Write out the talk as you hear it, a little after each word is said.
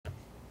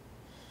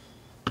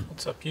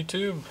What's up,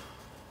 YouTube?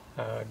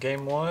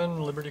 Game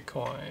 1, Liberty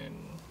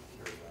Coin.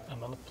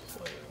 I'm on the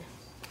play.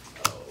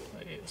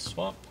 A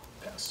swamp.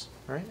 Pass.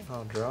 Alright,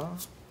 I'll draw.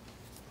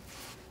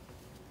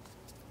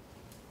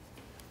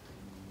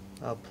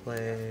 I'll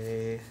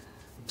play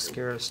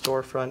Obscure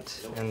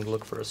Storefront and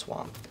look for a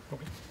swamp.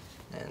 Okay.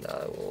 And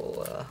I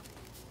will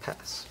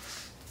pass.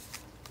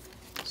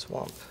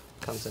 Swamp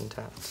comes in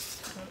tapped.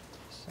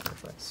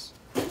 Sacrifice.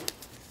 The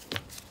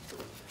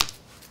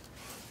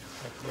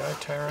Eye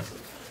Tyrant.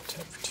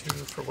 Tap 2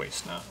 for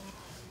Waste Not.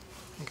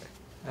 Okay.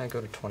 I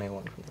go to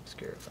 21 from the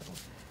Obscure if I want.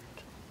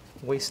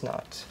 Waste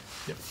Not.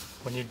 Yep.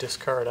 When you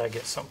discard, I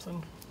get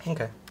something.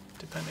 Okay.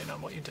 Depending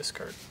on what you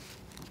discard.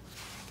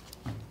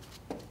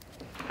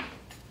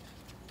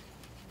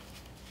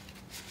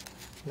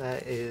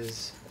 That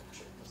is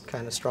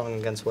kind of strong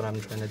against what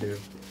I'm trying to do.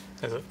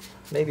 Is it?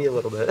 Maybe a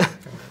little bit.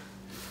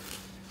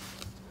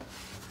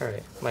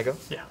 Alright, my go?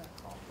 Yeah.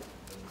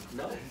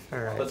 No.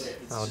 Alright,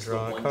 I'll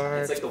draw a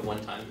card. It's like the one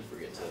time you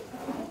forget to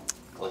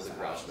close the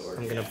garage door.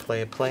 I'm going to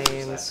play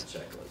Plains.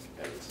 Check like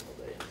every single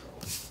day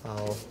until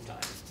I'll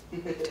time.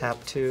 tap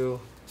 2,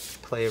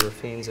 play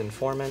Rafine's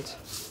Informant.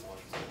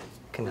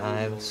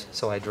 Connives,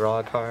 so I draw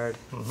a card.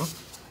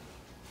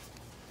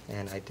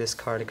 And I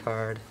discard a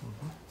card.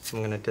 I'm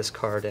going to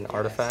discard an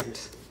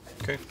artifact.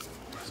 Okay.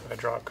 So I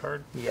draw a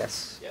card.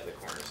 Yes. Yeah, the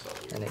corner's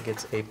felt And it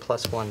gets a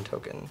 +1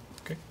 token.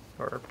 Okay.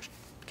 Or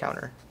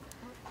counter.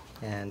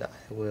 And I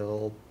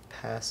will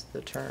pass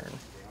the turn.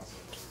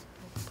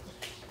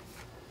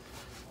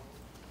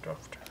 Draw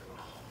for turn.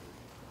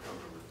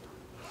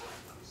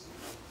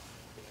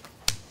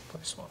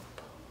 Play swamp.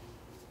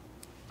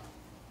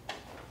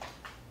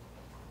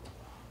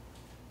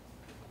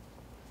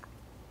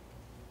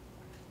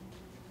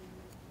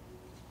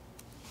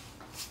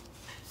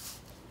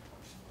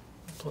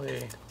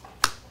 Play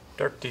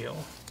Dark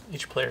Deal.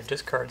 Each player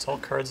discards all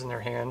cards in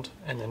their hand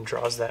and then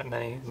draws that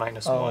many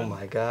 -1. Oh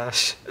my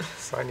gosh.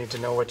 So I need to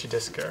know what you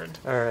discard.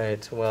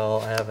 Alright,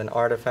 well, I have an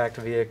artifact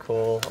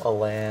vehicle, a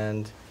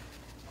land,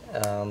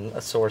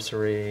 a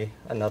sorcery,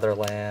 another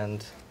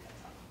land,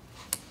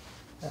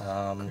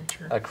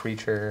 a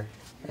creature,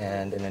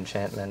 and an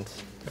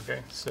enchantment.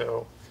 Okay,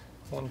 so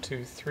 1,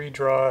 2, 3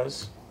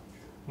 draws,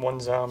 1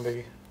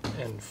 zombie,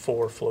 and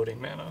 4 floating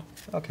mana.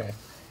 Okay.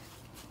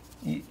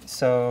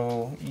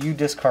 So you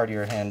discard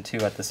your hand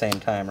too at the same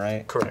time,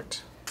 right?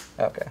 Correct.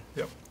 Okay.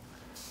 Yep.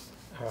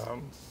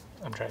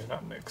 I'm trying to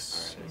not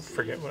mix.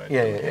 Forget what I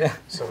Yeah, did. yeah.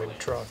 So I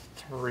draw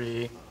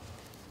 3. I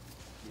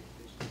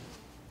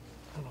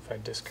don't know if I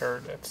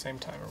discard at the same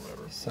time or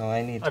whatever. So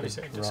I need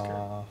Obviously, to I discard.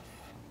 draw.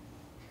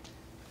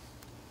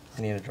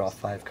 I need to draw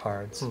 5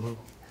 cards. Mhm.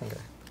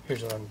 Okay.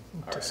 Here's what I'm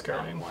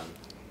discarding. Round 1.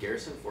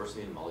 Garrison forced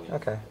me to mulligan.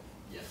 Okay.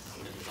 Yes,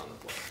 and he's on the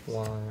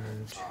floor.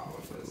 1, 2,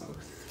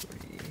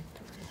 3,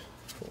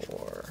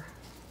 4,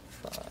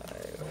 5.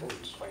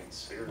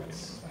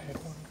 I had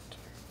 1, 2,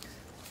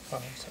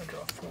 5, so I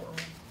draw 4. 1,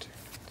 2,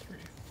 3,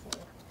 4.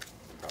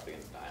 I'm probably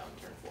going to die on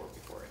turn 4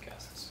 before I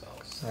cast the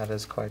spells. That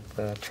is quite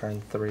the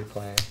turn 3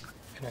 play.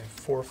 And I have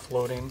 4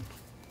 floating.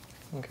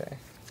 Okay.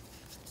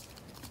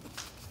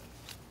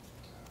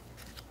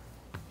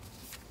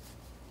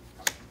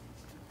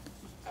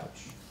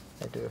 Ouch.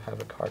 I do have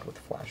a card with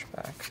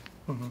flashback.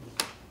 Mm-hmm.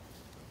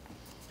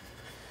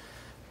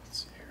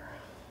 Let's see here.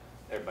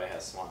 Everybody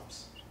has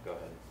swamps. Go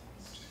ahead.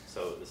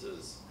 So this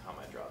is how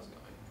my draw is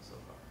going so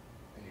far.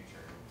 And you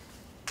turn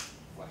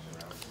flash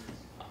around.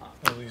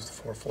 I'll use the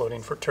 4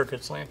 floating for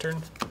Turgid's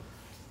Lantern,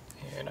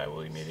 and I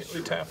will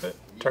immediately tap it.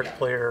 Target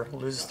player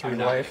loses 3 I'm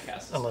not gonna life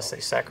cast this unless spell.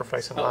 they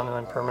sacrifice a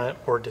non-land permanent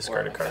or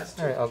discard a Or card. cast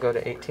Alright, I'll go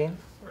to 18.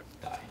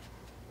 Die.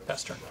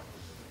 Pass turn.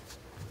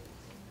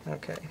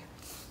 Okay.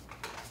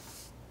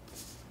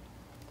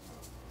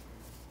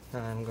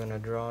 I'm going to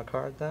draw a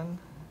card then.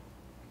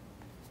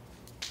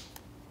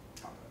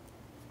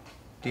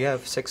 Do you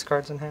have 6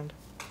 cards in hand?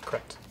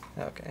 Correct.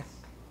 Okay.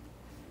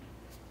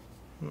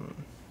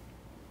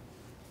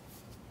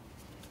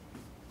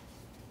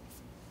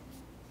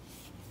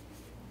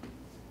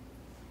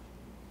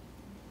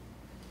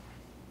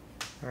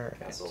 Alright.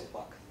 Castle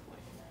Buck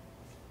Lane.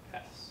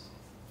 Pass.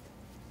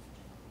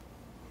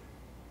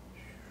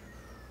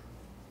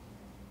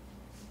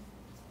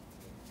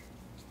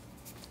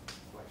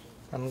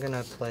 I'm going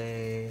to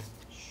play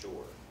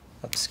Sure.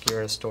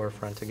 Obscure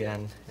Storefront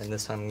again, and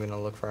this time I'm going to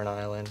look for an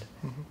island,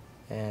 Mm-hmm.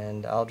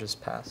 and I'll just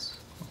pass.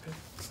 Okay.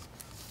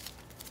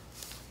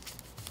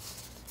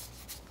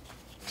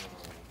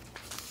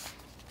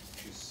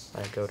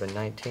 I go to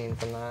 19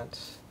 from that.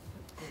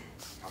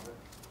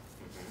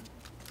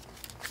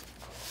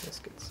 This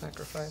gets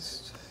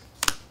sacrificed.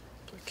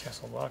 Play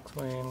Castle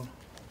Locklane.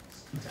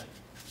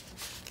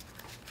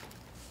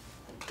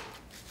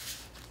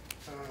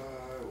 I'm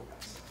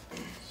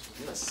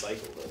gonna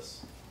cycle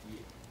this.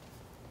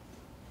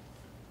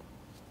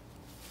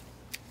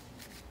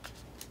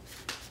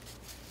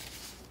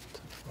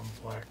 From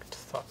Black to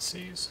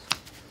Thoughtseize.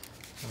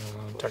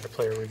 Target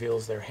player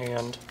reveals their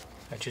hand.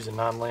 I choose a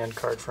non-land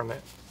card from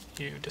it.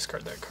 You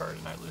discard that card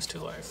and I lose 2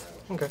 life.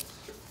 Okay.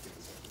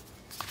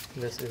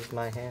 This is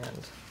my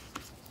hand.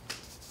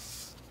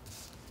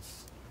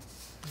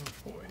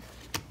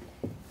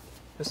 boy.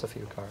 Just a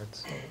few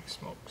cards. Holy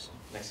smokes.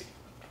 Next.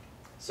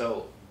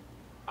 So,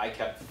 I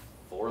kept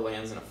 4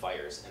 lands and a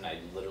fires, and I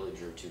literally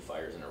drew 2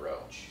 fires in a row.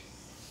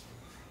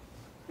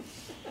 I'm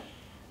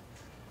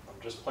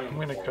just playing I'm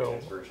the gonna 4 go-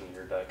 man's version of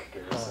your deck,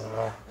 Garrison.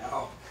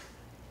 No.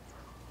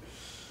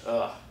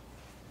 Ugh.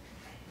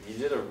 You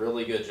did a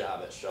really good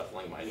job at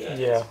shuffling my deck.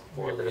 Yeah, as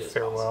poorly give it a as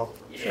farewell.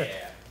 possible. Sure.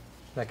 Yeah.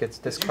 That gets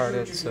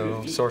discarded,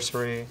 so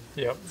sorcery,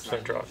 Yep, so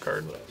draw a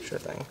card. sure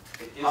thing.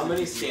 How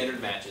many standard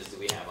matches do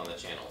we have on the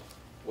channel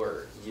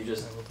where you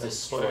just I will then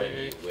destroy play-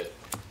 me with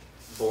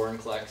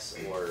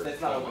Borenclex or That's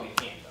not opening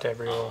hand, though.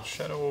 Gabriel,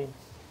 Shadow,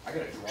 I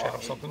gotta draw Shadow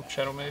into something, that.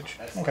 Shadow Mage.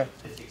 That's Okay.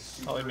 It takes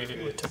super I'll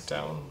immediately good tick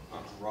down.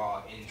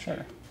 draw into.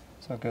 Sure.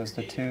 So it goes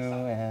to 2,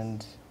 and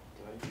Do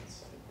I even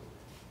decide?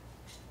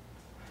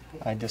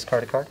 I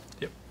discard a card?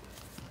 Yep.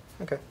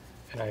 Okay.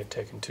 And I had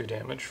taken 2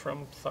 damage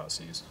from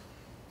Thoughtseize.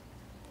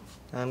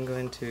 I'm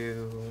going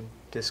to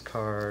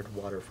discard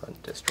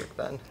Waterfront District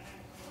then.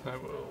 I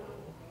will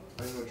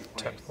I don't know what you're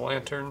tap playing. the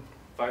lantern.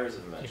 Fires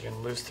of You Dimension.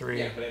 can lose 3,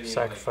 Yeah, but I mean, like,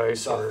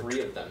 sacrifice, saw or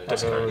 3 of them. I'll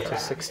discard go a to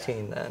card.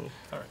 16 then.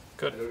 Alright,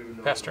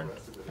 good. Pass turn.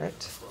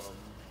 Right.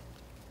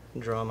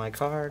 Draw my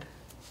card,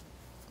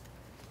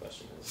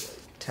 Question is like,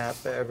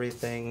 tap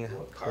everything,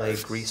 play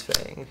Cards.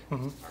 Greasefang.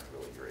 Mm-hmm. aren't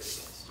really great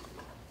against you.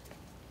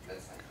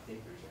 That's like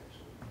papers,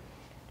 actually.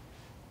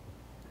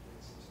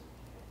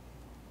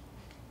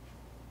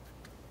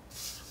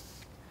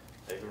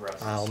 They've been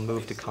rough I'll since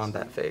move to 2016.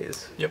 combat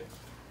phase. Yep.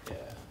 Yeah.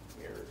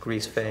 Mirror.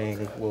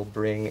 Greasefang will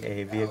bring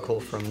a vehicle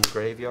from the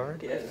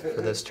graveyard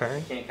for this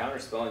turn. Can't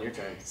counterspell on your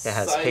turn. It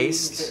has Psych.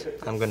 haste.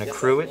 I'm going to Yes,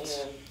 crew I it.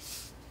 can.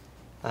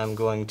 I'm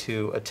going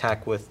to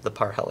attack with the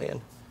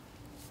Parhelion.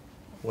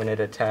 When it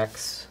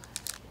attacks,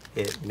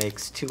 it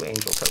makes 2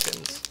 angel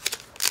tokens.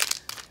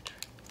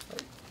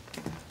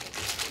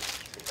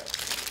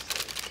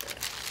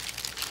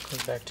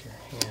 Goes back to your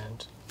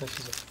hand. This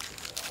is a...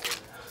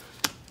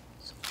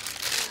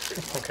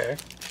 Okay.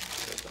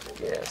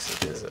 Yes,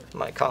 it is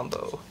my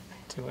combo.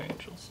 2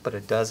 angels. But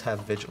it does have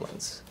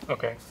vigilance,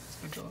 Okay.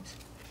 Vigilance.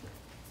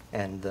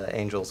 and the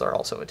angels are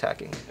also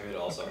attacking. I mean, it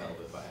also help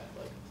if I had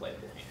like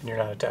playable hand. And you're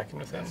not attacking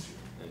with him.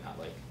 And not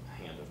like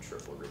hand of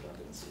triple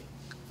redundancy.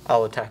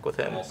 I'll attack with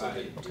I him. also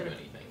didn't do Okay.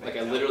 anything. Like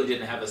I literally diterally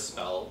didn't have a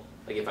spell.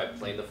 Like if I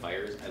played the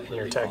fires, I literally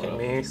You're attacking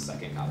followed me, the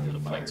second copy of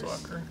the fires.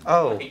 Planeswalker.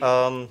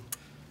 Oh,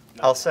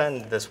 I'll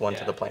send this one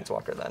to the Yeah.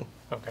 Planeswalker then.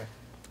 Okay.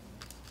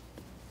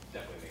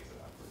 Definitely makes it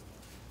awkward.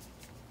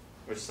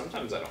 Which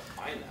sometimes I don't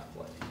find that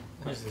play.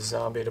 Use the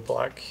zombie to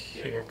block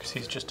here, because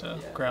he's just a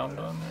ground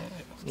on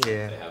it. They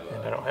Yeah. have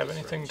And a I don't have disarray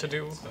anything to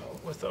do chance, so-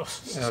 with those.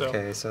 So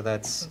Okay, so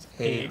that's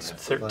 8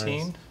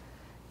 13.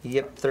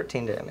 Yep,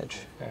 13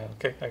 damage.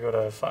 Okay, I go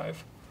to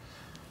 5.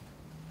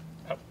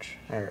 Ouch.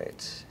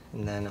 Alright,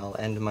 and then I'll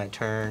end my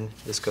turn.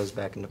 This goes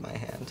back into my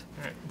hand.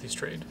 Alright, these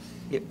trade.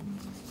 Yep,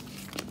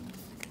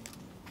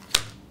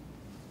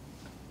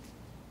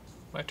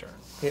 My turn.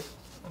 yep.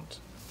 And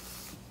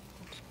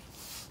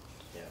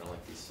Yeah, I don't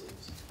like these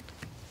sleeves. I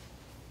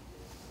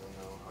don't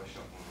know. I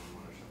shuffle them. I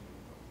shuffle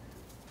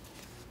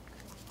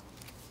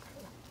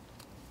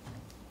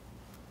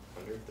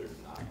Wonder if they're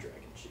not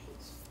dragon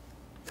shields.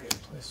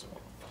 place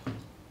one. I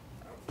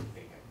don't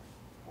think I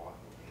bought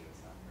anything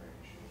that's not very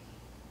cheap.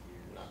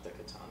 Not the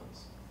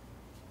katanas.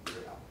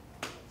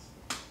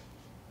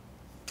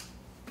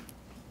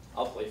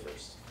 I'll play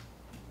first.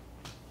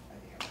 I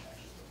think I might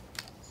actually look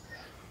at this.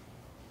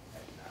 I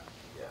did not.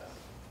 Yeah.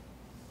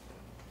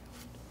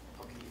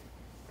 I'll keep.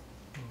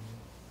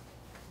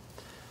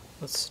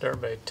 Let's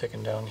start by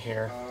ticking down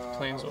here. Uh,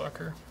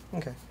 Planeswalker.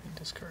 Okay.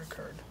 Discard a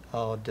card.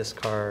 I'll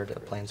discard a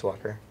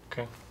Planeswalker.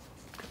 Okay.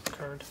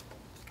 Card.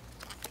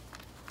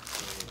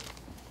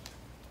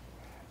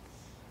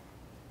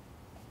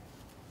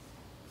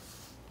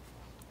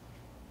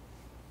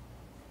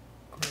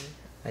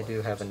 I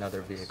do have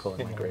another vehicle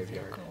in my your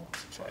graveyard. vehicle.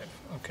 5.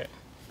 Okay.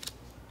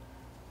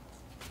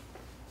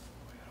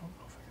 Wait, I don't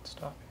know if I can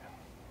stop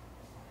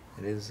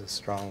you. It is a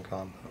strong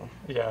combo.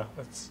 Yeah,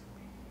 that's.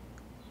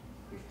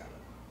 We've got it.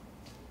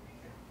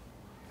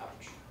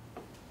 Ouch.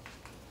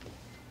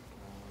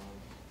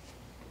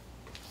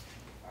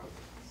 I was-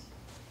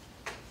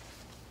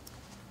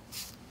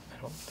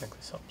 I don't think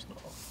this helps at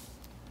all.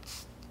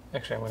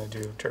 Actually, I'm going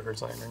to do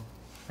Turgor's Lantern.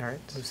 Alright,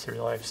 Lose 3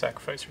 life,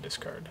 sacrifice or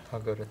discard. I'll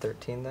go to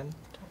 13 then.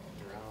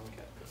 Round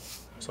Catco.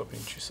 I was hoping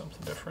you'd choose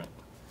something different.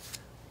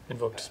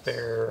 Invoke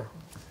Despair.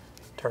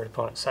 Target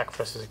opponent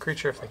sacrifices a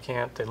creature. If they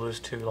can't, they lose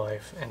 2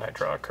 life, and I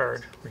draw a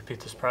card. Repeat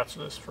this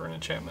process for an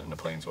enchantment and a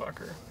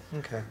planeswalker.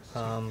 Okay.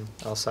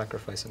 I'll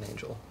sacrifice an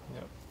angel.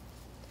 Yep.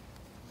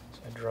 So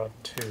I draw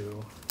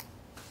 2,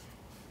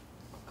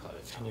 I'll cut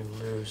it. and you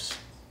lose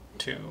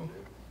 2.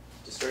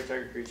 Destroy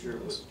target creature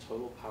with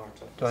total power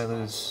toughness. Do I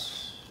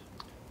lose?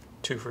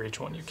 2 for each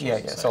one you Yeah,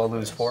 can't yeah, so I'll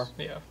lose sacrifice.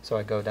 4? Yeah. So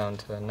I go down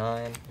to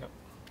 9. Yep.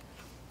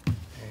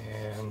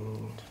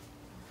 And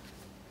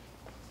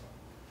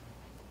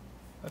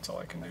that's all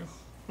I can do.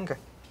 Okay.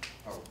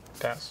 Oh,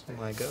 Pass.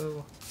 I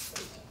go.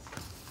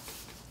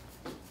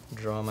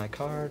 Draw my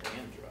card.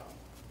 And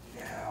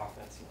draw. no.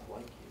 That's not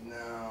like you.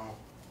 No.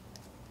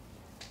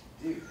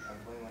 Dude, I'm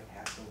playing like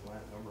half the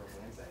number of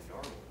lands I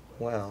normally play.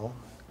 Well,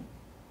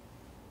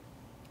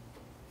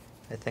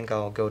 I think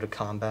I'll go to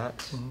combat.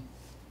 Mm-hmm.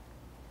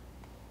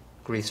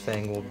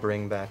 Greasefang will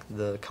bring back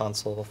the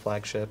console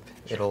flagship.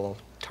 It'll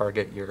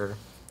target your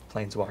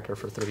planeswalker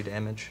for 3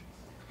 damage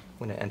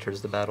when it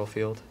enters the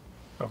battlefield.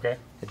 Okay.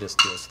 It just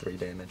deals 3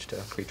 damage to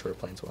a creature or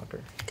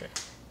planeswalker. Okay.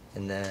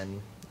 And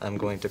then I'm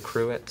going to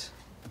crew it.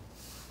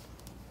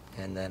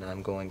 And then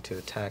I'm going to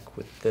attack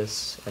with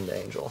this and the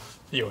angel.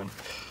 You win.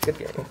 Good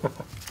game.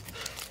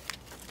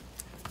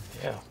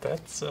 Yeah,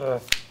 that's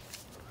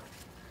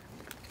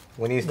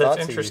When you that's thought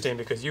interesting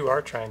because you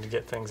are trying to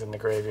get things in the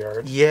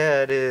graveyard.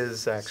 Yeah, it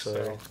is actually.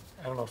 So,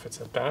 I don't know if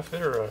it's a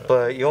benefit or a.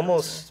 But you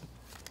almost,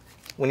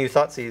 when you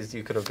thought seized,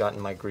 you could have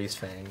gotten my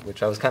Greasefang,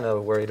 which I was kind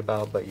of worried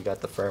about, but you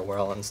got the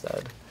Farewell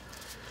instead.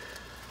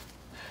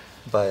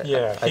 But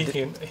Yeah, I he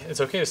did- can,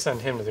 it's okay to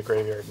send him to the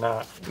graveyard,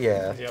 not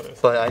yeah. the other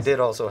But I things. did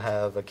also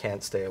have a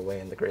Can't Stay Away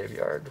in the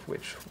graveyard,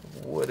 which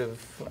would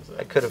have, What is that?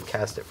 I could have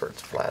cast it for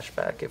its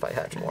flashback if I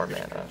had more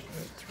mana.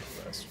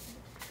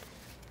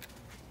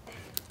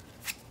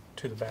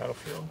 To the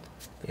battlefield.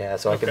 Yeah,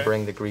 so I Okay. could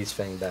bring the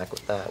Greasefang back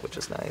with that, which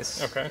is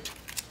nice. Okay,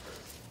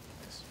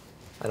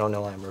 I don't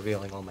know why I'm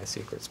revealing all my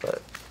secrets,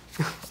 but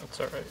that's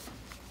all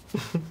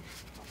right.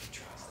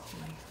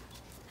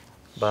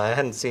 but I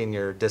hadn't seen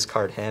your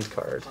discard hand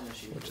card,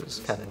 which is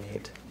kind of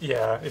neat.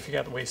 Yeah, if you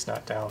got the waste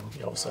not down,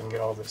 you all of a sudden get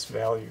all this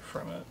value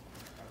from it.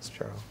 That's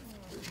true.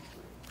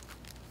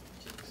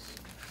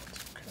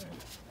 Okay.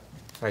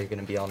 Are you going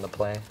to be on the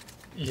play?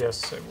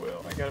 Yes, I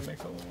will. I gotta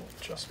make a little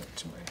adjustment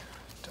to my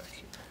deck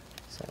here.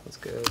 Sounds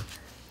good.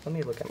 Let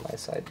me look at my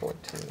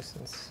sideboard too,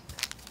 since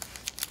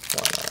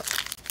why not?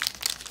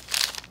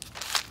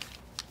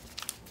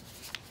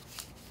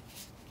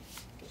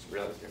 Just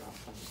realized you're not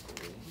playing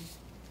green.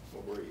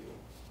 What were you?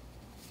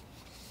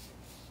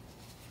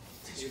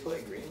 Did you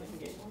play green in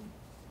game 1?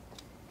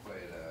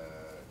 Played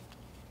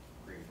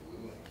green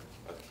blue land.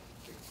 Okay.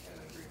 And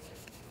then green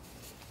land.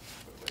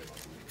 But played on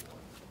green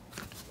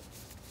one.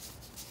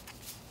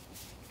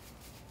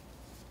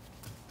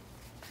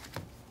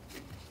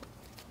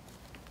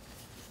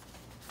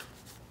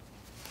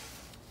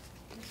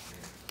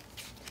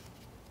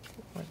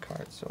 What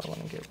cards do I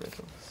want to get rid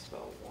of?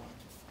 Spell 1.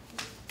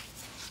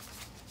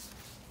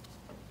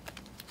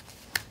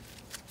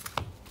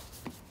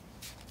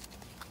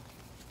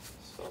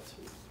 Spell 2.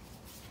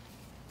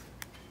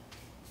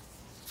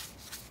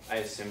 I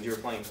assumed you were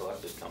playing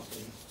Collected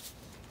Company.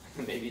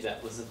 Maybe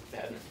that was a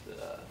bad.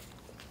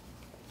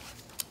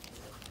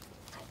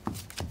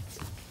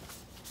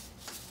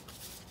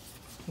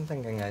 I'm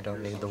thinking I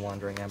don't need the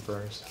Wandering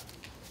Emperors.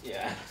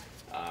 Yeah.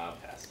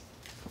 Pass.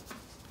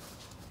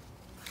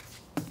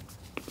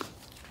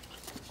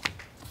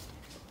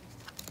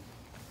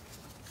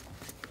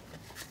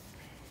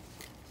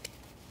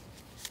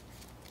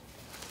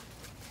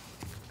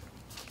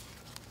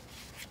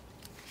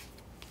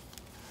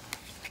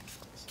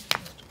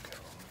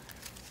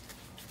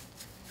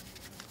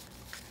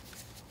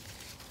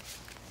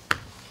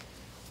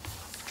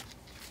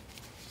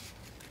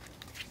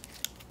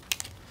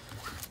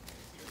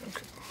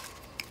 Okay.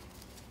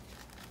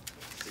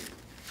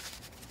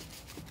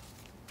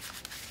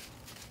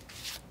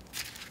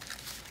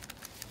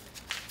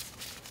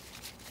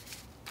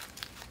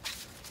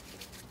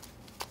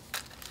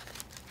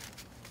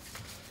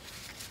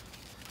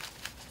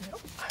 Yep,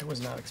 I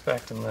was not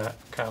expecting that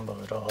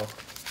combo at all.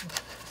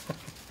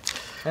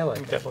 I like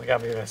You it. definitely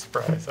got me by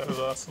surprise. That was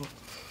awesome.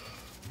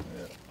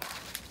 Yeah.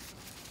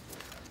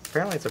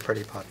 Apparently it's a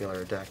pretty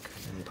popular deck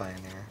in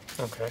Pioneer,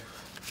 Okay.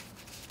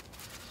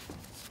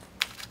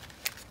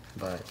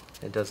 but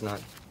it does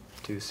not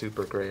do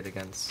super great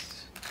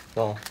against,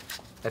 well,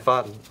 I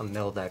fought a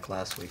mill deck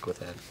last week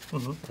with it,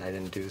 Mm-hmm. and I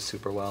didn't do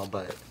super well,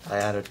 but I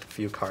added a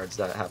few cards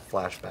that have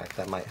flashback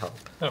that might help.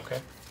 Okay.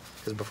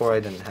 Because before I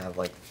didn't have,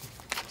 like,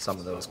 some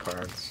of those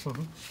cards.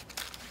 Mm-hmm.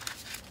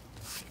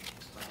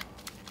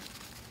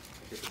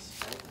 I get the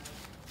spell back.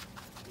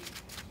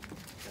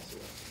 Guess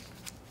what?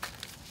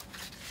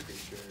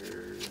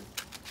 Creature.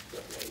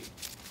 Red white.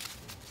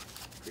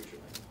 Creature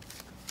land.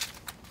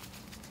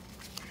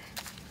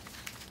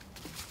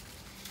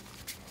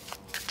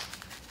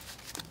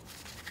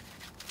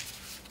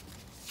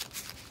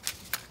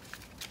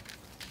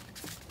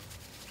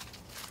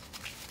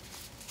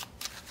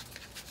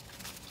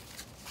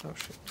 Oh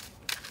shit.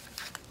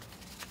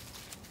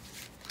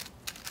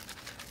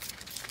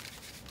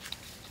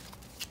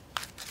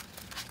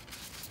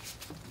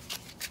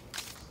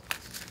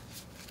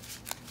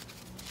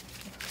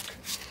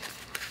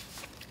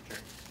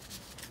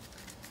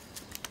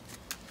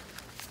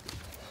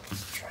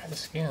 Try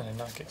this again and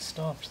not get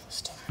stomped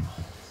this time.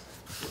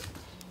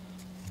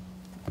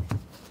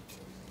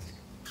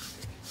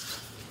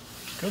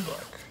 Good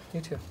luck.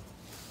 You too.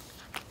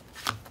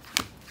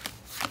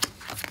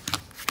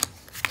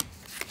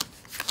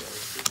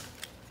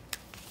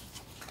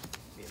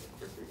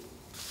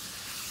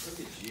 Look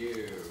at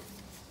you.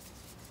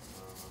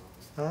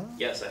 Huh?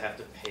 Yes, I have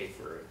to pay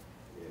for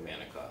the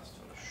mana cost.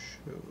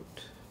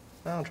 Shoot.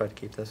 I'll try to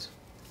keep this.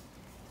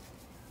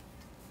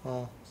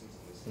 Well,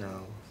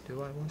 no.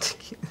 Do I want to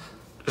keep?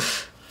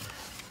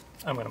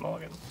 I'm gonna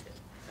mulligan.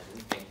 I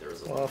didn't think there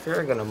was a Well, if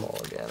you're gonna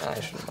mulligan, I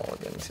should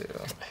mulligan too.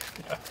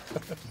 Yeah.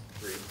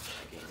 3.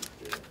 I gained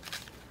 3.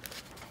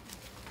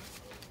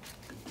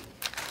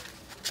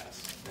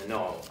 Pass. And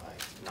no,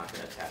 I'm not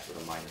going to attach with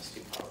a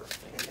 -2 power.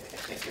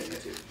 Thank you,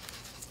 YouTube.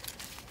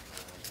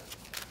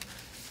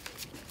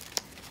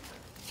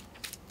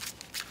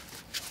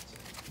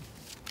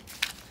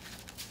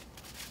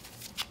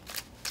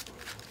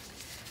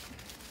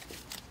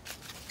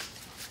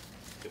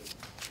 Good.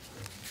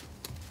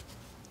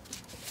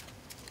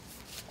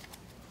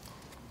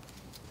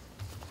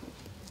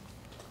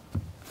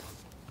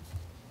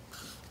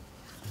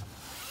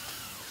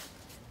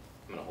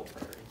 I'm gonna hold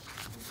priority.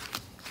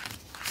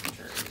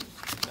 Return.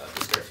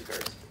 Discard 2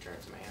 cards. Return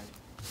it to my hand.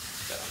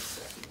 That on the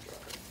stack and draw a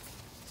card.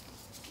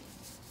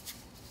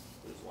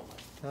 Lose 1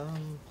 life.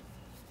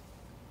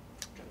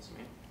 Return this to my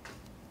hand.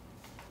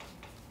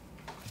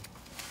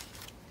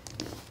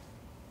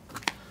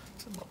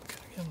 It's a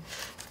mulligan again.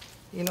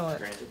 You know what?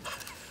 Granted.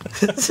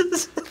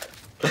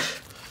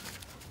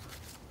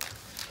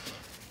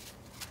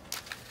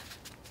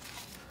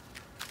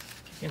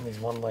 In these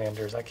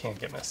one-landers, I can't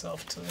get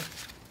myself to.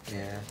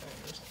 Yeah.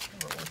 It just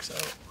never works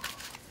out.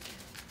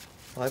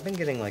 Well, I've been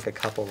getting like a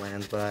couple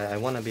lands, but I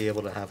want to be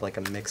able to have like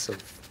a mix of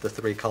the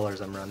 3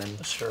 colors I'm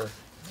running. Sure.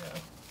 Yeah.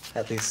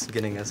 At least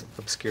getting an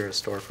obscure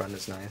storefront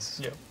is nice.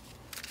 Yep.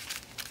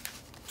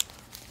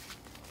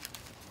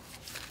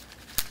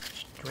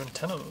 Just run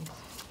 10 of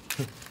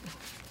them.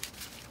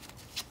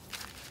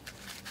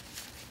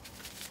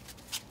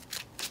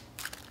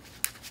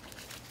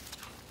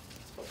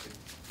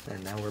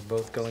 And now we're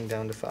both going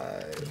down to 5.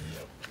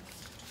 Yep.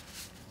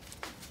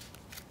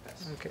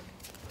 Pass. Okay.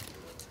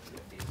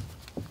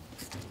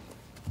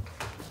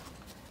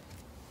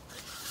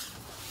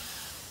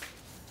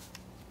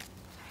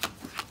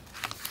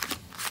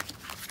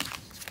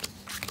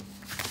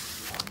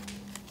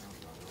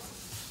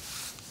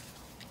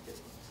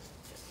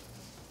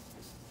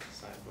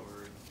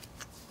 Sideboard.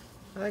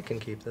 I can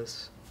keep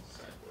this.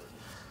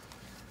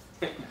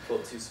 Sideboard. Pull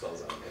 2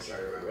 spells out on this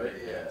sideboard, right?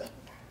 Yeah.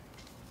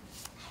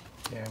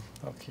 Yeah,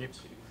 I'll keep. 2.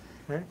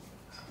 Alright?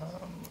 I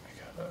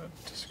gotta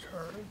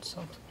discard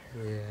something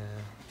here.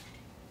 Yeah.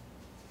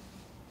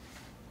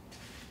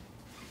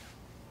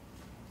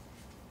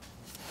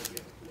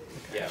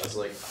 Yeah, I was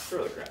like,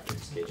 throw the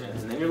Crafter's Cage in.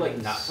 And then you're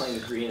like not playing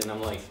the green, and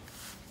I'm like,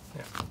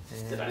 Yeah.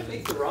 did I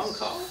make the wrong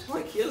call?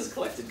 Like, he has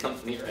collected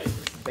company, right? It's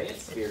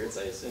Advanced Spirits,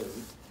 I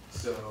assume.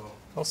 So.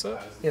 All set? I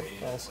was Yep,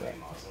 debating all to play set.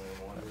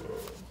 Mausoleum one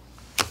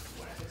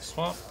when I hit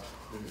Swamp.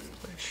 Mm-hmm.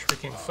 Play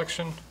Shrieking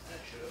Affliction.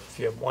 If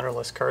you have 1 or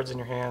less cards in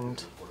your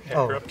hand, at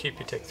Oh. your upkeep,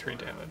 you take 3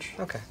 damage.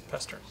 Okay.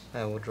 Pass turn.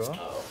 I will draw.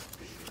 Oh,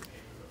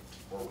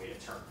 or wait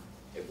a turn.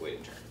 it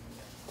waited turn.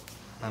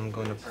 I'm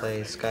going to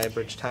play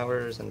Skybridge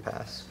Towers and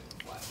pass.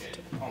 Last hit.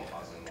 Oh,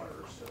 Mausoleum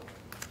whatever, so.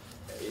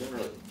 Yeah, you didn't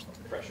really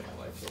pressure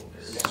my life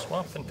so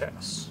Swamp and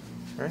pass.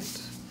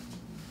 Alright.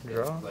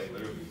 Draw. Like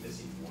literally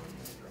missing one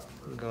when I drop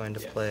I'm for. going to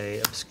Yeah. play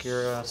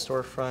Obscura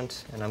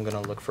Storefront, and I'm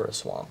going to look for a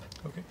swamp.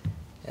 Okay.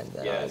 And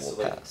then Yeah, I so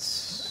will like, I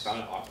pass.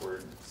 found an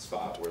awkward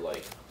spot where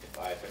like, if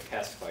I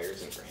cast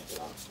Fires and Granted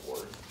on 4,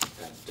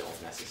 and I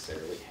don't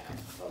necessarily have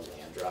a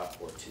land drop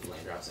or 2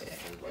 land drops in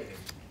hand, like,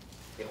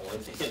 the only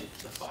thing in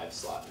the 5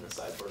 slot in the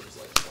sideboard was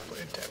like 1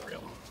 Play tap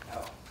reel.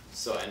 Oh.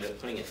 So I ended up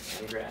putting an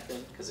Angrat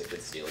in, because it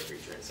could steal a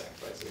creature and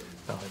sacrifice it.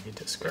 I'll have you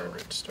discard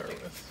it to start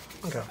with.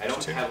 Okay. I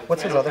don't Two. have.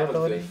 What's I his don't other have a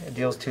ability? good- It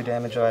deals 2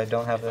 damage, I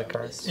don't have the if I'm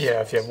cards? really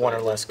Yeah, if you have 1 or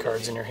so I less put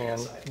cards it in your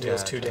hand, inside.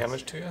 deals Gotcha. 2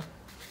 damage to you.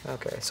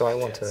 Okay, so I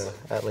want to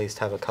at least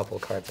have a couple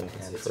cards in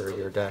hand for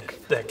your deck.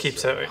 That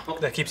keeps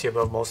you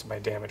above most of my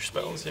damage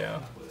spells,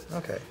 yeah.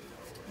 Okay.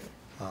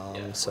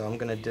 Yeah. So I'm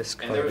gonna And there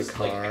discard a was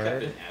like, I kept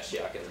card. an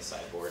Ashiok in the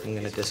sideboard. I'm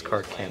gonna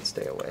discard Can't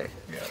Stay Away.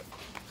 Yeah.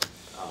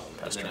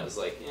 And then I was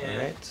like,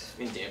 Alright.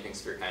 I mean, Damping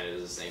Sphere kind of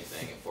does the same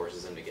thing. It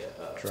forces him to get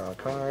Draw a removal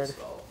card.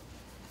 spell.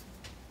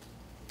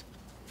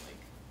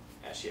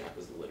 Like, Ashiok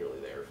was literally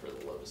there for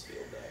the Lotus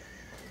Field deck.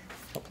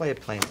 I'll play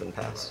Plains and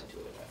pass.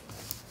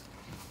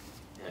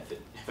 And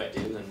if I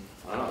do, then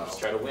I don't know, just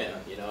try to win.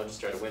 You know, just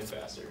try to win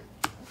faster.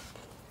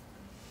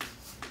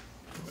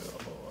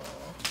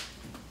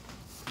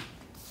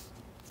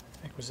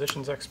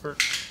 Acquisitions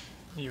expert,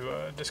 you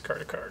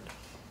discard a card.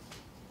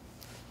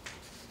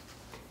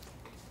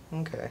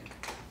 Okay.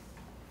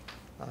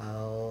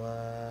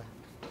 I'll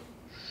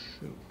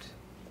shoot.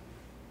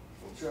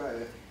 We'll try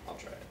it. I'll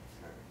try it.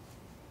 Alright.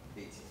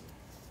 18.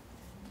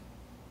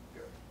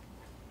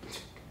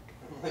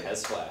 Go. It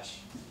has Splash.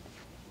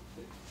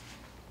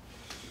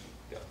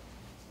 Go.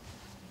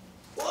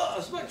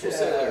 Whoa, Spectral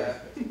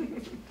Sailor! 19.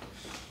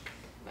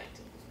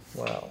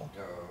 Wow. Oh,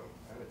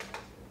 I would like to.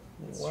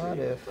 It's What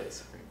true, if- play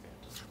Supreme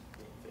Phantom.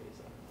 Phase,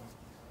 I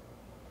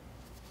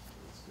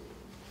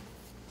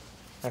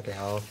don't know. Okay,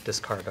 I'll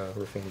discard a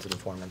Ruffian's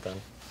Informant then.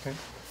 Okay.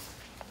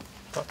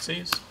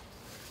 Thoughtseize.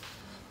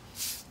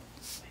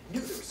 I knew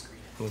there was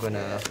green. I'm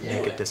gonna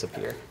make it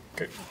disappear.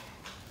 Good.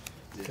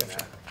 Did Gotcha.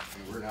 not,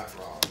 you were not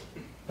wrong.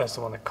 That's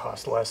the one that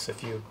costs less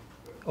if you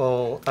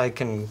Well, I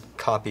can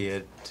copy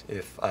it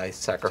if I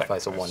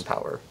sacrifice a Sacrifice. 1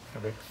 power.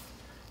 Okay.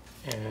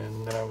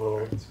 And then I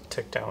will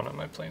tick down on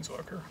my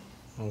planeswalker.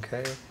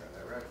 Okay. Try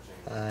that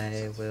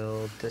ravaging. I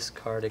will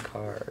discard a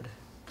card.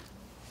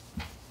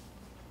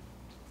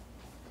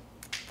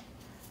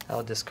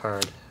 I'll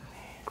discard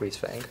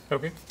Greasefang.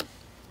 Okay.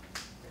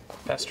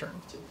 Pass turn.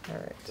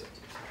 Alright.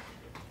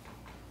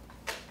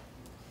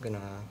 I'm gonna.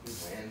 You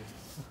win.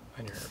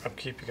 On your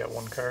upkeep, you got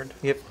 1 card.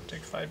 Yep.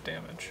 Take 5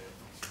 damage.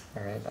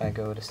 Alright, I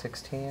go to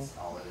 16. That's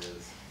all it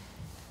is.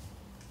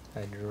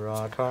 I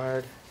draw a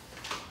card.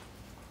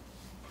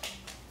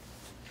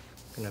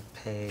 Gonna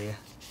pay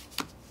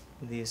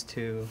these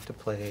 2 to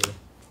play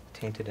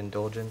Tainted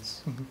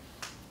Indulgence.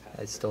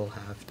 I still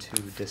have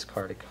to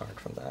discard a card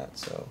from that,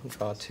 so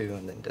draw 2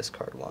 and then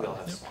discard 1. We all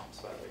have Yep. swamps,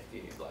 by the way. If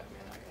you need black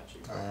mana,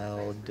 I got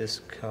you. I'll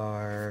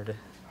discard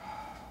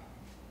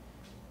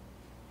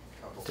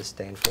Couple.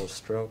 Disdainful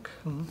Stroke,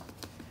 Mm-hmm.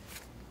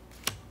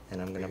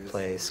 and I'm gonna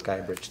play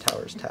Skybridge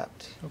Towers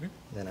tapped. Okay.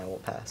 Then I will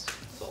pass.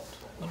 Salt.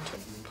 Untap.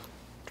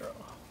 Draw.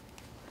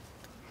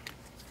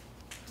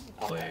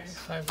 I'll Play pass.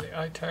 Hive the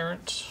Eye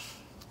Tyrant.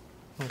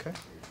 Okay.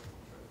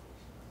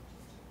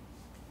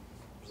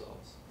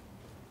 Resolves.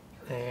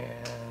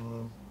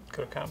 And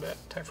go to combat.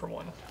 Tie for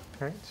 1.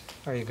 Alright.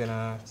 Are you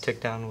gonna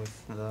tick down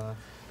with the.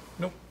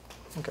 Nope.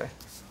 Okay.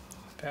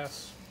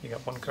 Pass. You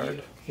got 1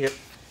 card. Yep.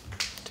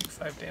 Take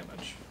 5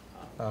 damage.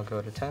 I'll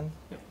go to 10.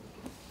 Yep.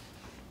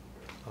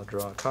 I'll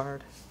draw a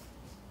card.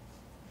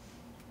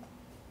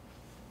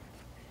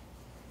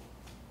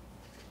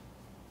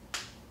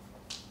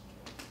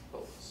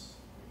 Bolts.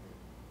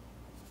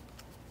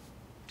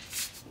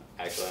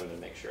 Actually, I'm gonna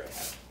make sure I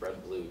have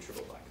red, blue,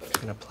 triple black. I'm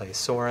Okay. gonna play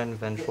Sorin,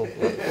 Vengeful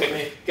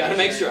Blood. Gotta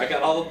make sure I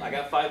got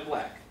 5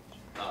 black.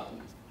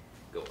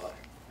 Go black.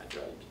 I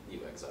tried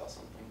you exile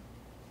something.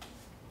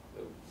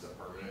 Oh, Is that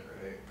permanent,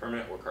 right?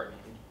 permanent or card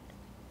name.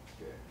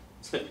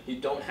 Okay. You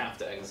don't have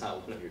to exile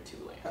one of your 2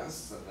 lands. That's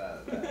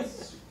super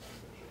beneficial.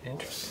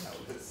 Interesting.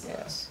 That was,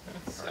 Yes.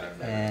 Sorry.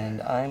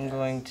 And I'm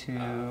going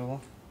to.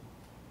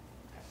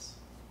 Pass.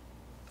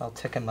 I'll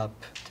tick him up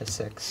to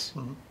 6.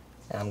 Mm-hmm.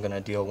 And I'm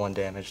gonna deal 1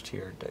 damage to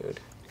your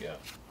dude. Yeah.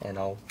 And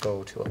I'll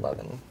go to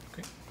 11.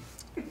 Okay.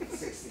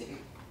 16.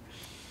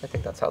 I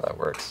think that's how that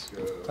works.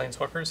 Good.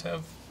 Planeswalkers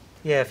have?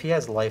 Yeah, if he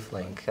has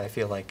lifelink, I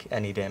feel like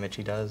any damage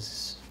he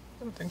does.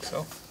 I don't think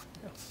so.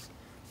 Yeah.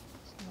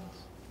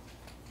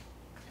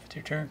 It's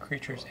your turn,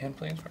 creatures and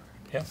planeswalker.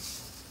 Yeah.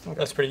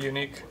 That's pretty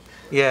unique.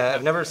 Yeah,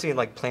 I've never seen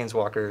like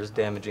planeswalkers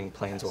damaging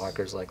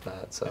planeswalkers like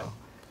that, so. Yeah.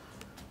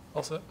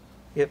 All set?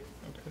 Yep.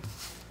 Okay.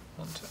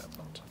 Untap,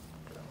 untap,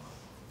 draw.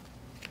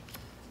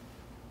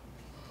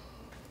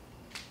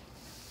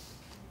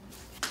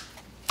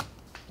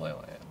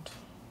 Playland.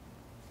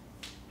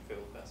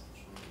 Failed passage.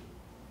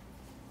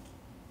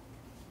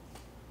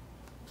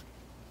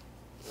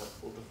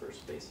 Will the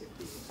first basic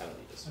be? I don't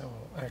need this. I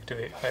will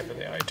activate Hive of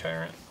the Eye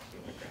Tyrant.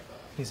 I'm gonna grab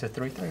that. He's a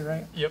 3/3,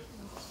 right? Yep.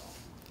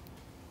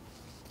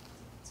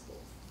 It's cool.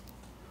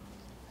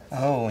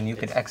 Oh, and you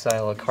can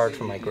exile a card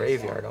from my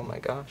graveyard. Oh my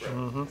gosh.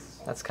 Mm-hmm.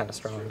 That's kind of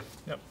strong.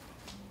 Yep.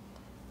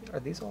 Are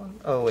these all on?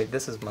 Oh wait,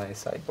 this is my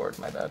sideboard,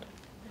 my bad.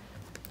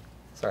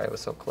 Sorry, I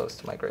was so close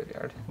to my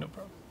graveyard. No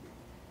problem.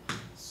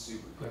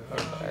 Super good.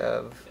 I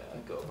have. Yeah,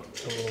 go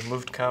So we'll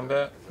move to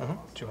combat. Mhm.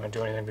 Do you want to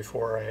do anything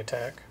before I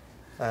attack?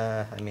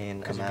 I mean,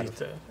 Because I'm you out beat of.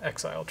 the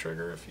exile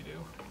trigger if you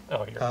do.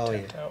 Oh, you're Oh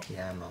tapped yeah, out.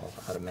 yeah, I'm all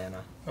out of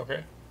mana.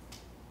 Okay.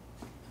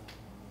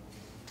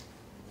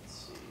 Let's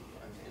see.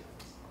 I'm in.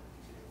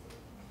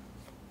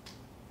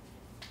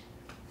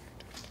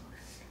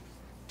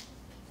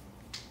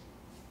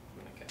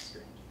 I'm gonna cast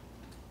Grand.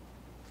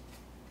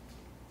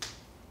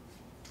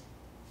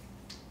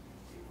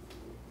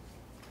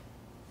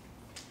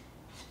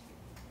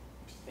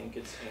 I think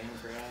it's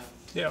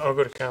Angrath. Yeah, I'll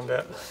go to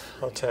combat.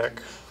 I'll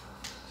attack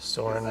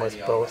Soren with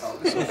both.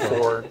 So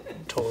 4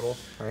 total.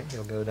 All right,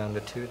 you'll go down to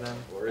 2 then.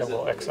 Or I is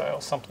will it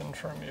exile something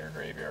from your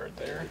graveyard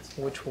there.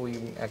 Which will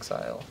you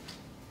exile?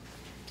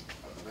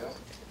 Up the bill?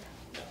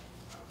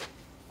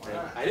 Why I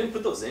not? didn't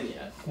put those in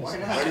yet. Why I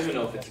not? don't even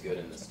know if it's good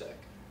in this deck.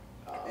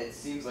 It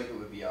seems like it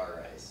would be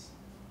alright.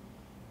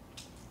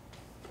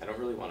 I don't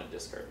really want to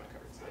discard my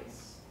cards.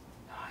 Nice.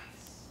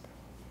 Nice.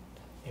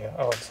 Yeah,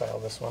 I'll exile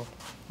this one.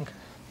 Okay.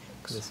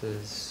 This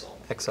is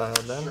exiled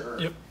then. Sure.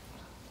 Yep.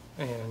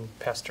 And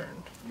pass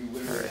turn. You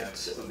literally Alright. have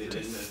something in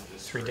this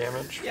 3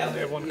 damage. Yeah, They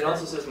have 1 it card.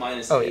 also says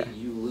minus Oh, 8, yeah.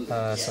 you lose.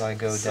 So I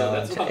go So down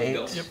that's to what I'm 8.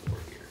 going Yep. for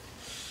here.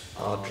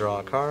 I'll draw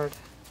a card.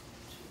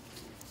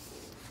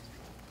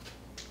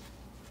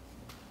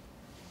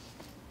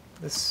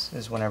 This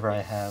is whenever I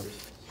have.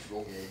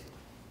 Okay.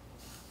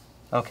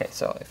 Okay,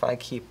 so if I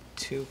keep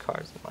 2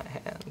 cards in my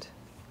hand,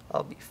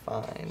 I'll be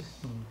fine.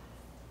 Mm.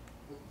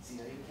 See,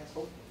 now you can cast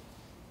both.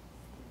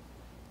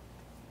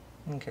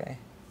 Okay.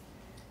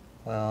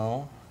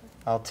 Well,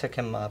 I'll tick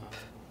him up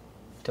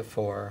to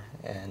 4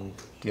 and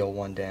deal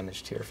 1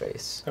 damage to your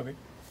face. Okay.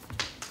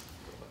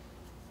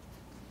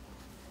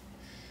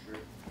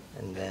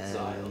 And then.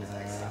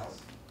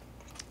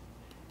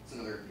 It's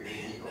another very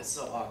neat it's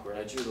so awkward.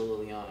 I drew the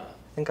Liliana.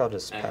 I think I'll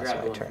just And I pass grabbed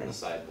my one from turn. the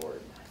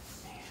sideboard.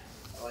 Man.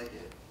 I like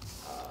it.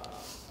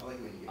 I like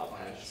it when you I'll get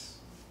punished. pass.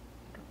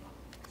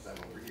 Because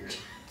I'm over here.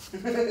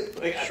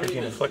 Like, I don't Shrieking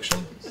even- Affliction.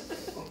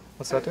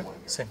 What's that do?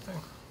 Same thing.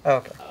 Oh,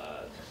 okay.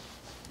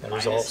 That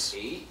resolves.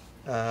 -8.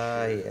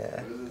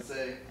 Yeah. What does it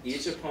say?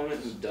 Each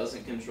opponent who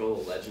doesn't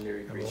control a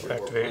legendary And we'll creature or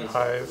activate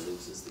planeswalker Hive.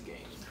 loses the game.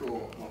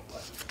 Cool. I'm all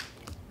flat.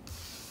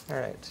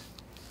 All right.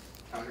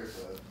 Counter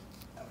the.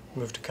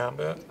 Move to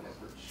combat.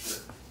 Sure.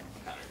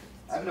 Counter.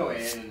 I have no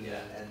and, Yeah.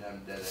 and I'm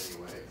dead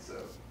anyway, so.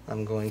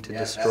 I'm going to Yeah,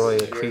 that's destroy a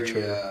very,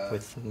 creature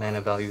with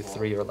mana value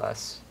 3 or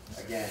less.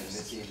 Again,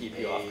 Just missing keep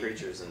you off a-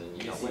 creatures and then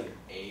you don't missing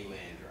win. a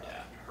land drop.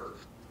 Yeah. Hurt.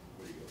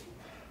 What do you go?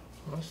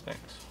 Well, that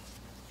stinks.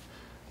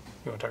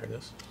 You want to target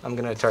this? I'm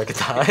going to target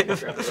the Grab Hive. the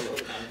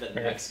Liliana, the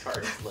Okay. next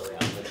card is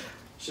Liliana.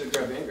 Should have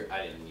grabbed Anger.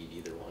 I didn't need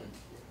either one.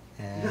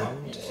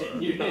 And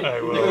You didn't. I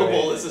will- Nickel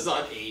Bolas is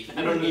on 8.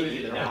 I don't need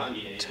either I don't one.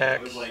 need any.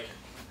 Attack. I was like,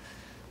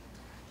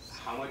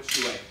 how much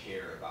do I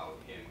care about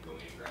him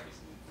going and grabbing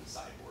something from the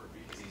sideboard?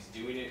 Because he's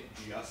doing it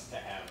just to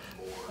have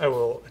more. I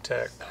will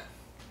attack stuff.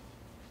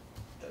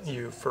 Doesn't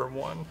you matter. for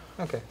 1.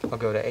 okay, I'll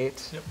go to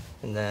 8. Yep.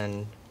 And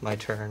then my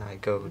turn, I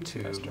go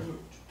to Faster.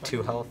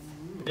 2 health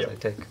because Yep. I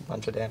take a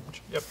bunch of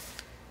damage. Yep.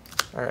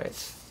 All right.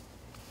 So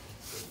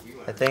we I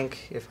learned-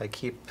 think if I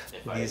keep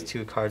If these I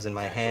 2 cards in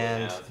my actually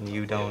hand have and a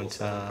you playable don't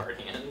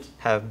 7-card hand,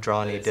 have draw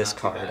then any it's not too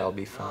discard, bad. I'll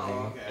be Oh, fine.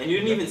 okay. And you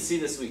didn't even see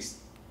this week's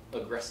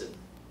aggressive.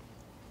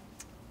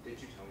 Did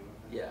you tell me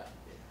about that? Yeah.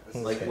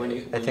 That's Like Okay. when you.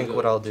 I when think you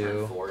what go I'll turn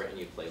do, 4 and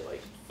you play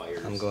like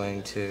fires. I'm going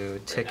and to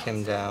right tick now him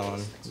it's down,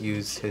 next to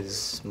use two.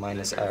 his And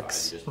minus then turn 5,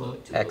 X, you just play,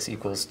 like, 2 X those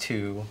equals for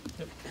 2, free.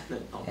 And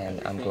then pump and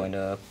I'm everything. going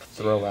to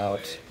throw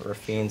out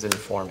Rafine's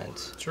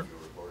Informant. Sure.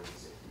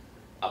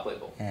 I'll play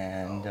both.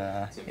 And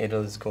it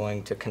is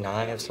going to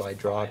connive, so I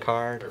draw a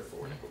card. Or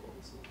 4 Nickel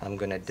Bolas. I'm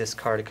going to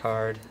discard a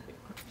card.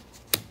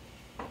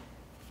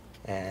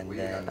 And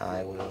then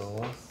I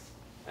will...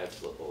 I have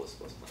Flip Bolas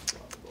plus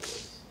Planeswalker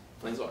Bolas.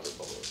 Planeswalker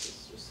Bolas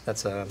is just.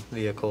 That's a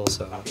vehicle,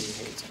 so How can you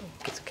hate it?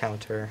 it's a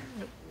counter.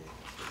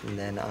 And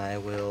then I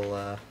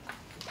will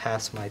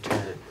pass my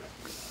turn.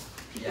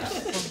 Yeah.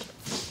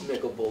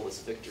 Nickel Bolas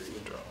victory.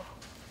 Draw.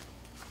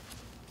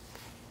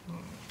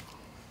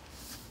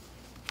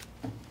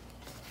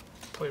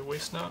 Play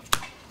Waste Not.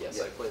 Yes,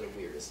 I played a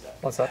weirdest deck.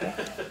 What's that? I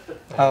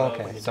Oh, don't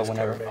know, okay, you so discard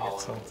whenever... it, get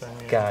something,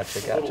 yeah.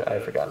 Gotcha, I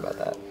forgot about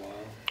that.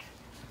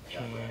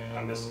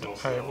 And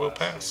I will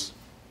pass.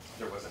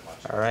 There wasn't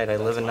much. Alright, I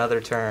live That's my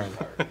another card.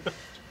 turn.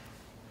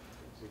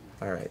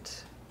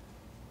 Alright.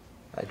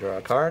 I draw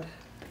a card.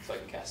 So I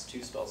can cast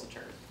 2 spells a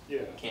turn. Yeah.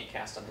 Can't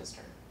cast on his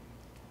turn.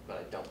 But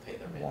I don't pay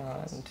their mana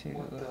 1, cost. 2,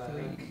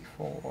 3,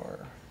 4,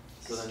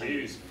 So then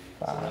Excuse me.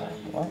 5. then I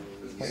What?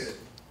 use- Wait,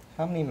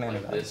 how many mana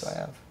Like values do this. I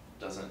have?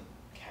 doesn't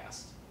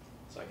cast.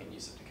 So I can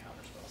use it to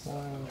counter spells.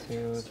 1,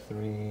 2,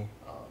 3.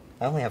 Um,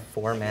 I only have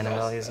 4 mana That's-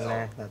 values in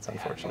there. That's Yeah, How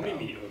unfortunate.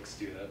 many meat hooks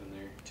do you have in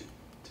there?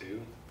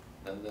 Two?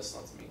 Then this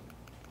lets me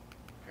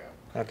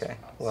grab Okay,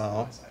 cards well,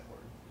 on my sideboard.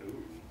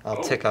 Ooh. I'll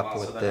Oh, tick up wow.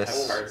 with So then I have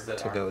this cards that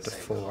to aren't go the to same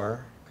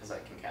 4. Because I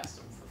can cast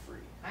them for free.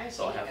 I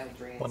So I actually have have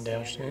Grand 1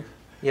 damage to you.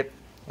 Yep,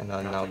 and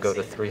then I'll go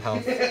to 3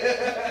 health.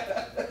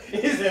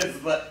 This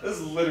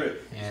is literally.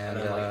 And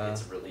then like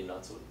it's really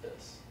nuts with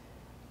this.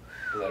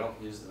 Because I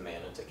don't use the mana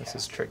to this cast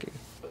is it, tricky.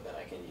 but then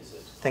I can use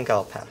it. I think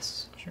I'll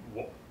pass.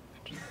 Whoa.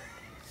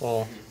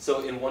 Well,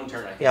 So in one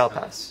turn I can Yeah, I'll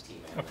spend pass.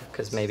 15 mana.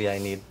 because maybe I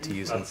need to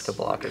use them That's to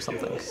block or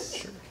something. ridiculous.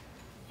 Sure.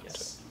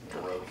 Yes.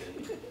 Broken.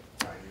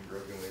 Find your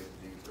broken ways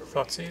to do broken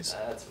Thoughtseize.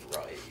 That's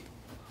right.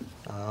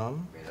 I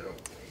mean, I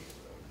don't blame you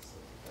though. It's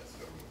like, that's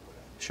totally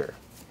whatever. Sure.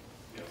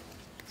 Yeah.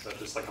 Is that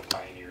just like a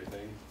pioneer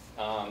thing?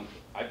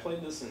 I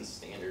played this in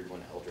Standard when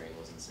Eldraine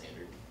was in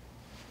Standard,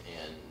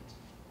 and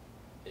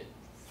it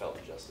felt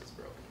just as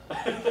broken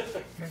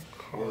then.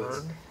 Well,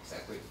 Card. I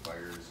played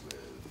fires with.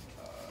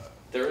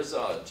 There is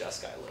a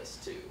Jeskai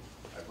list too.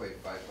 I played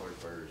 5 colored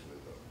fires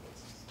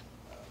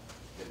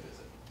with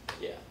Invisit,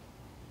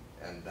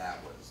 Yeah. and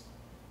that was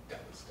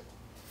devastating.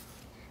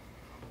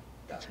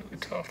 That It's really was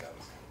tough.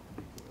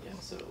 devastating. Yeah,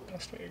 so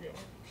Best way to go.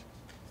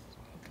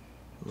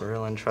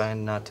 Merlin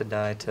trying not to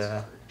die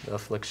to the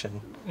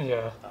affliction.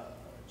 Yeah.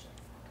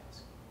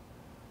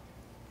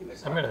 he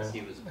was- I'm gonna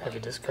he was have you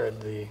playing discard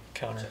the the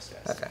counter.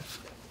 Jeskai Okay. a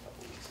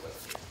couple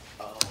weeks ago.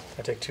 Oh.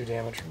 I take 2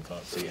 damage from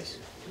So he Thoughtseize. was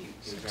trying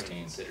to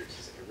 16. consider,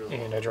 he's like, I really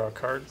And want I draw a to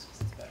card. this,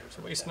 it's better So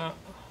for Waste the Not.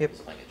 deck. Yep. He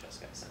was playing a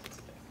Jeskai Sentence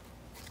today.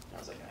 And I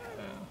was like,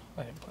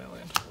 I didn't play a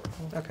land.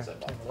 Okay. So I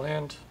bought Take a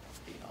land.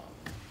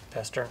 the,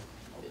 Pass turn.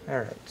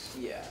 Alright.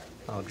 Yeah.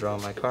 I'll draw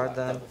my card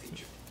then. Double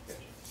feature. Gotcha.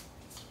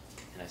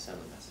 And I send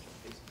a message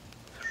on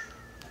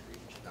Facebook. I read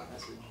that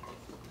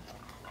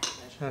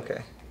message.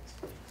 Okay.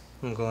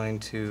 I'm going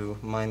to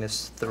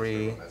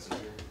 -3 Messenger.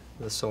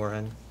 the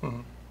Sorin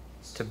Mm-hmm.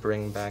 to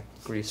bring back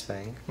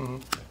Greasefang. Mm-hmm.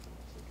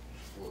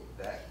 Well,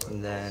 that, but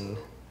And then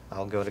also-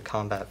 I'll go to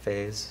combat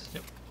phase.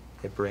 Yep.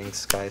 It brings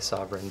Sky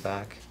Sovereign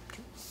back.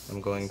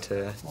 I'm going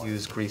to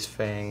use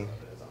Greasefang.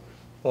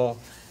 Well,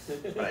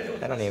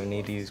 I don't even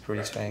need to use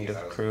Greasefang to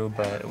crew,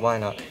 but why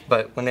not?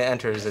 But when it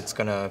enters, it's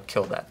gonna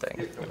kill that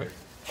thing.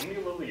 How many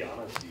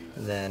Lilianas do you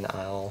have? Then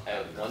I'll I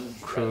have one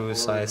crew red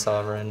Psy board,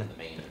 Sovereign, one on the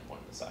main and one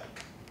on the side.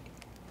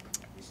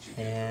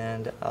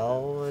 and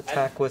I'll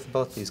attack with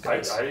both these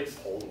guys. I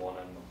pulled one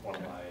in one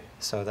of my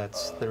So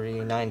that's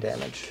 9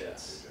 damage.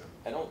 kits.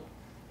 I don't.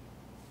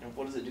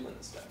 What does it do in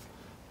this deck?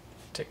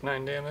 Take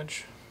 9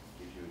 damage.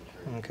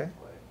 Okay.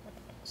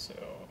 So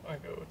I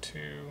go to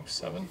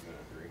 7.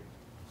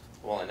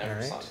 Well, I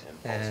never saw Alright, him.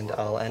 and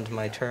I'll end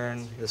my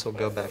turn. This will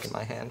go back in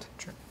my hand.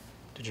 Sure.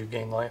 Did you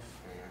gain life?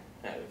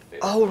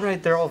 Oh,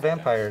 right, they're all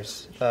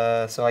vampires.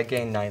 So I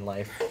gain 9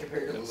 life.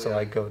 So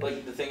I go to...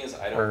 Like, the thing is,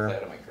 I don't or- play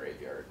out of my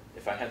graveyard.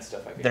 If I had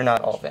stuff I could. They're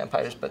not all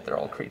vampires, but they're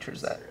all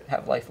creatures that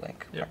have lifelink.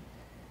 Yep.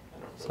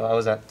 So I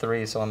was at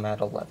 3, so I'm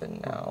at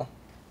 11 now.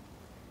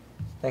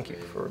 Thank you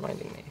for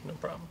reminding me. No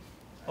problem.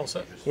 All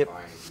set. Yep.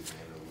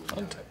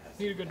 Untap.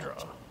 Need a good draw.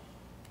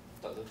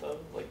 Does it though?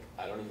 Like,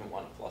 I don't even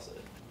want to plus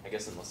it. I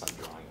guess unless I'm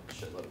drawing a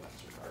shitload of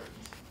extra cards.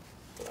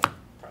 But I'm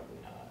probably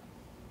not.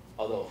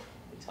 Although,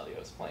 let me tell you, I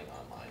was playing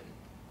online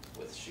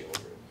with Shield.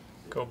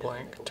 Go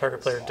blank.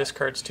 Target player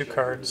discards 2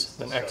 cards,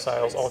 then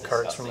exiles all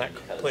cards from that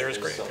player's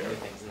graveyard. Yeah,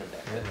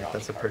 I think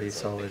that's a pretty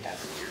solid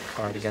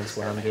card against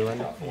what I'm doing.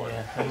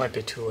 Yeah, that might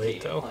be too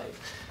late though.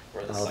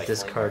 I'll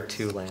discard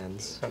 2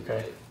 lands,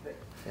 Okay.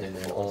 and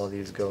then all of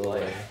these go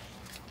away.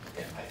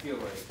 I feel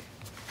like,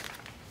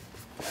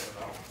 I don't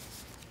know.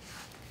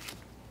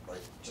 Like,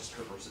 just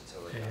her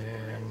versatility on the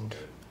board is And-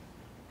 good.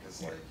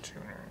 Because, like,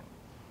 Tuner.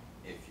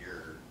 if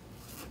you're.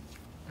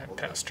 I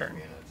pass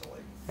turn.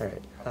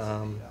 Alright,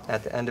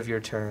 at the end of your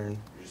turn,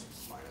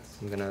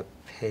 I'm gonna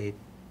pay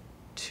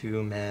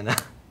 2 mana.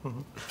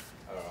 Mhm.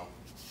 I don't know.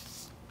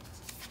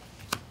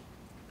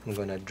 I'm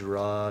gonna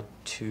draw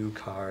 2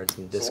 cards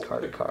and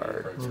discard a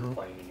card. Cards Mhm. you're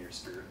playing in your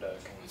spirit deck.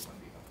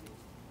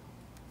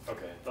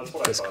 Okay, that's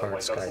what I Discard thought.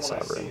 Like, Sky that's the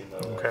one I've Sovereign. seen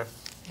though. Okay.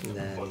 And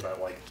then Was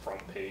that like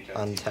front page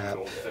untap.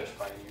 Goldfish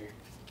Pioneer?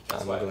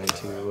 I'm going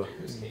to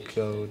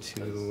go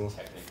to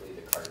Technically,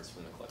 the cards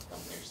from the collect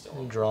company are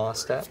still. draw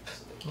step.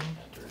 So they can't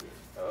enter.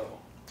 Oh.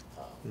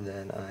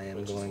 Then I am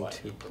Which is going why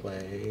to people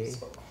play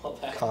spell all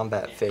that.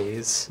 combat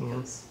phase.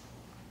 Mhm.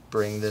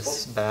 Bring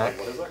this Wait, back.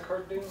 what does that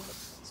card do?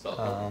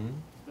 Spell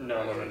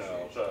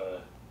No.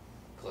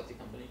 collecting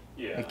company.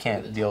 Yeah. It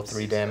can't deal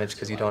 3 damage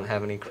because you don't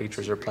have any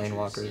creatures or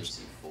planeswalkers.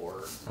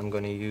 Four, I'm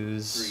going to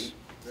use...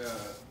 three.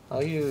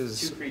 I'll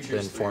use Two creatures,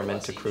 the 3 or Informant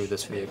less to crew each.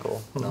 this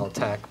vehicle, and I'll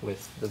attack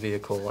with the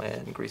vehicle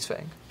and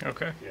Greasefang.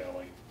 Okay. Yeah,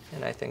 like.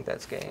 And I think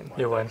that's game.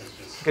 You win. It's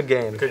just- Good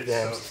game. Good it's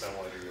so games.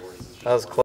 similar to yours, it's just That was like- close.